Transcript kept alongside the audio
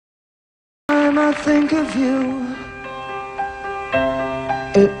time I think of you,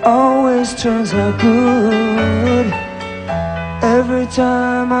 it always turns out good. Every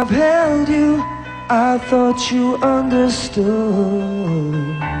time I've held you, I thought you understood.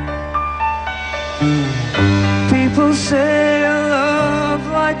 People say a love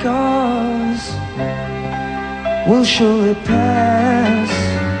like ours will surely pass,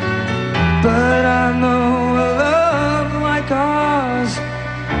 but I know a love like ours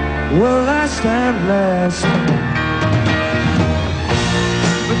will last and last.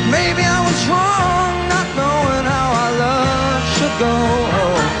 But maybe I was wrong not knowing how our love should go.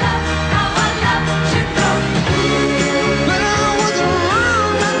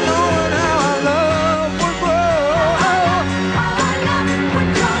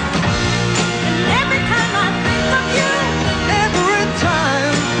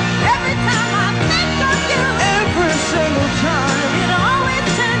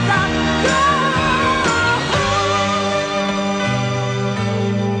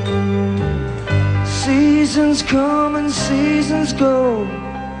 Seasons come and seasons go,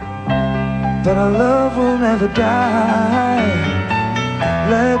 but our love will never die.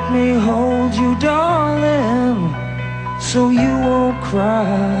 Let me hold you, darling, so you won't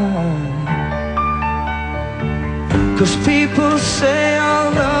cry. 'Cause people say our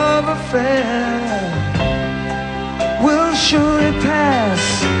love affair will surely pass,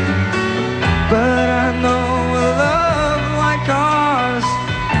 but I know a love like ours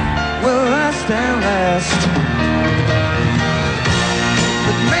will last and last.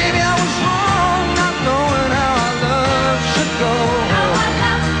 But maybe I was wrong not knowing how our love should go. How our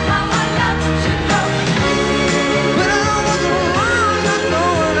love should go. But I was wrong not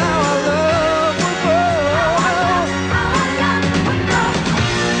knowing how our love would go. How our love would go.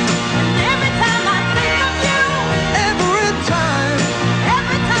 And every time I think of you, every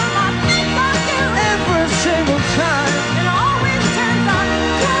time I think of you, every single time, it always turns out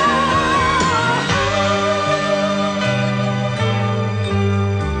good.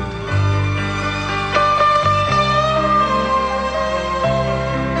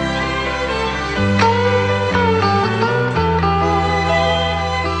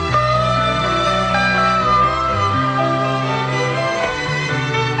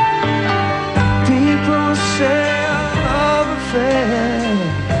 People say a love affair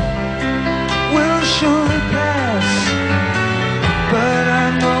will surely pass, but I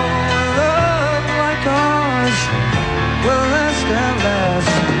know a love like ours will last and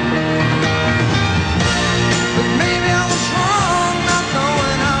last. But maybe I was wrong not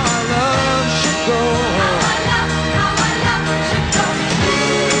knowing how our love should go. How our love should go.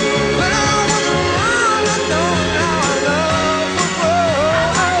 But I was wrong not knowing how our love would go.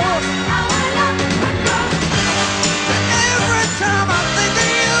 How our love would go. Every time I think of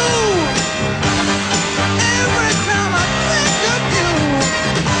you,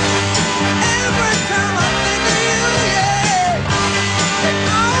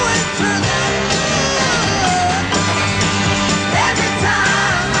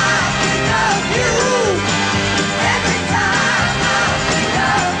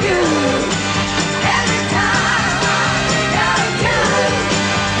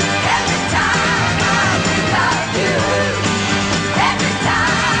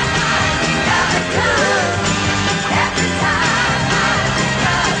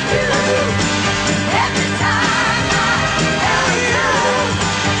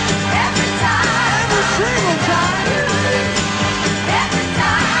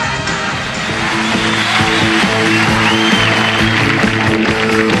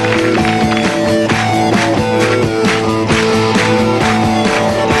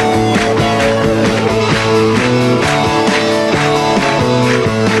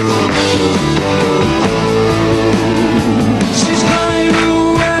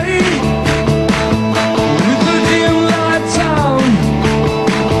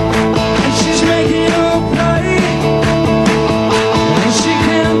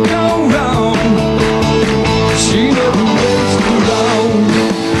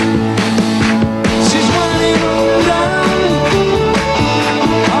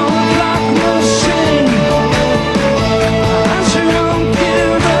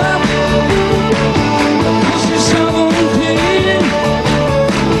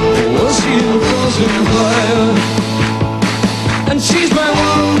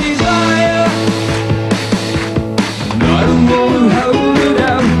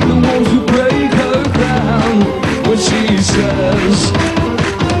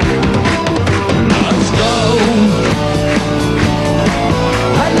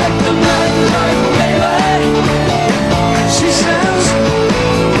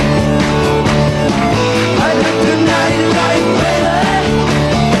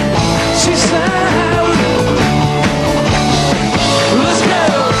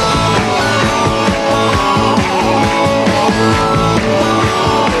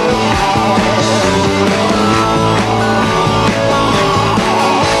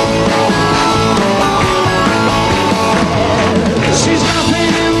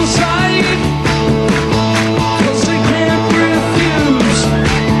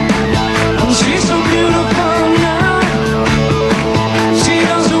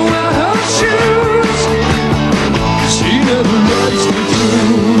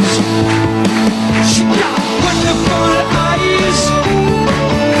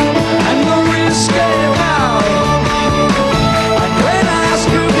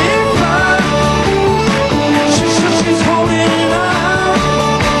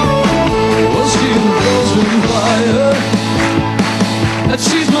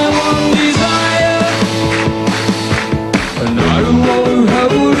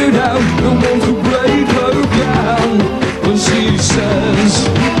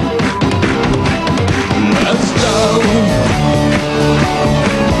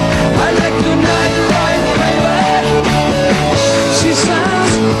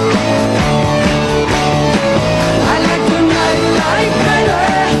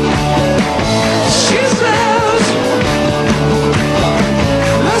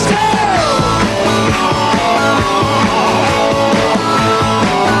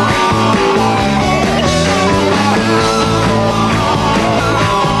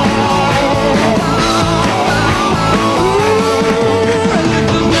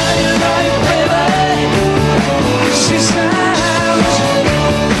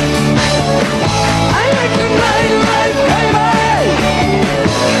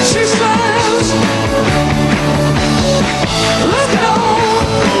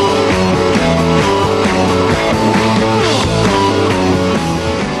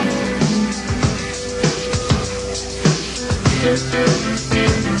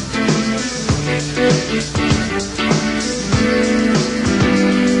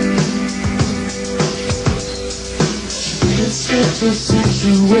 your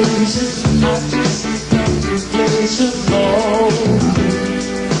situation. I just need contemplation.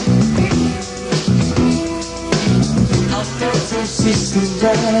 I'm not so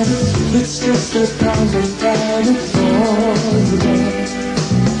systematic. It's just a common pattern for you.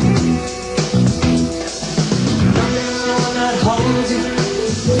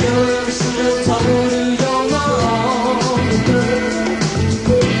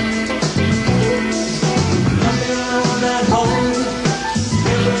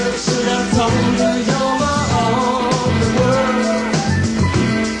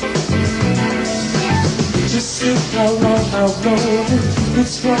 I've known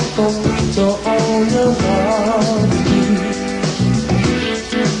it's wrong for me to own your love.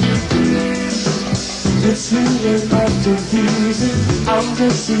 It's me and not the reason. I'm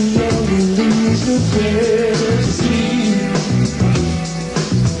just the only reason to see.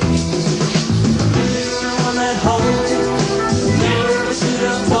 You're the one that holds you. Never should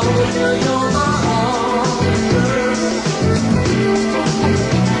have told you you're my own girl.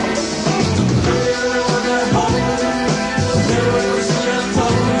 You're the one that holds you.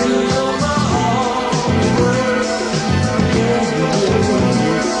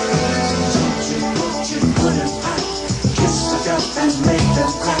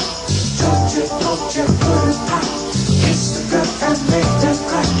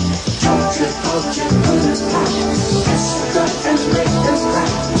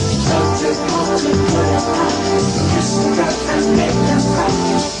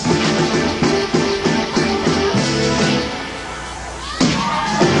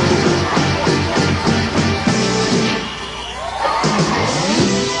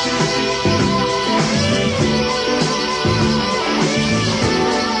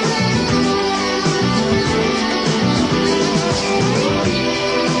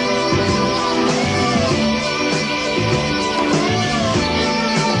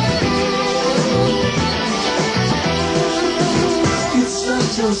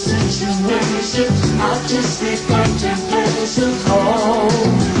 Your situation, I just need contemplation.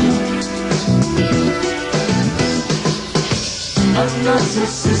 I'm not so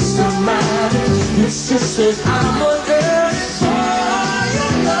systematic. It's just that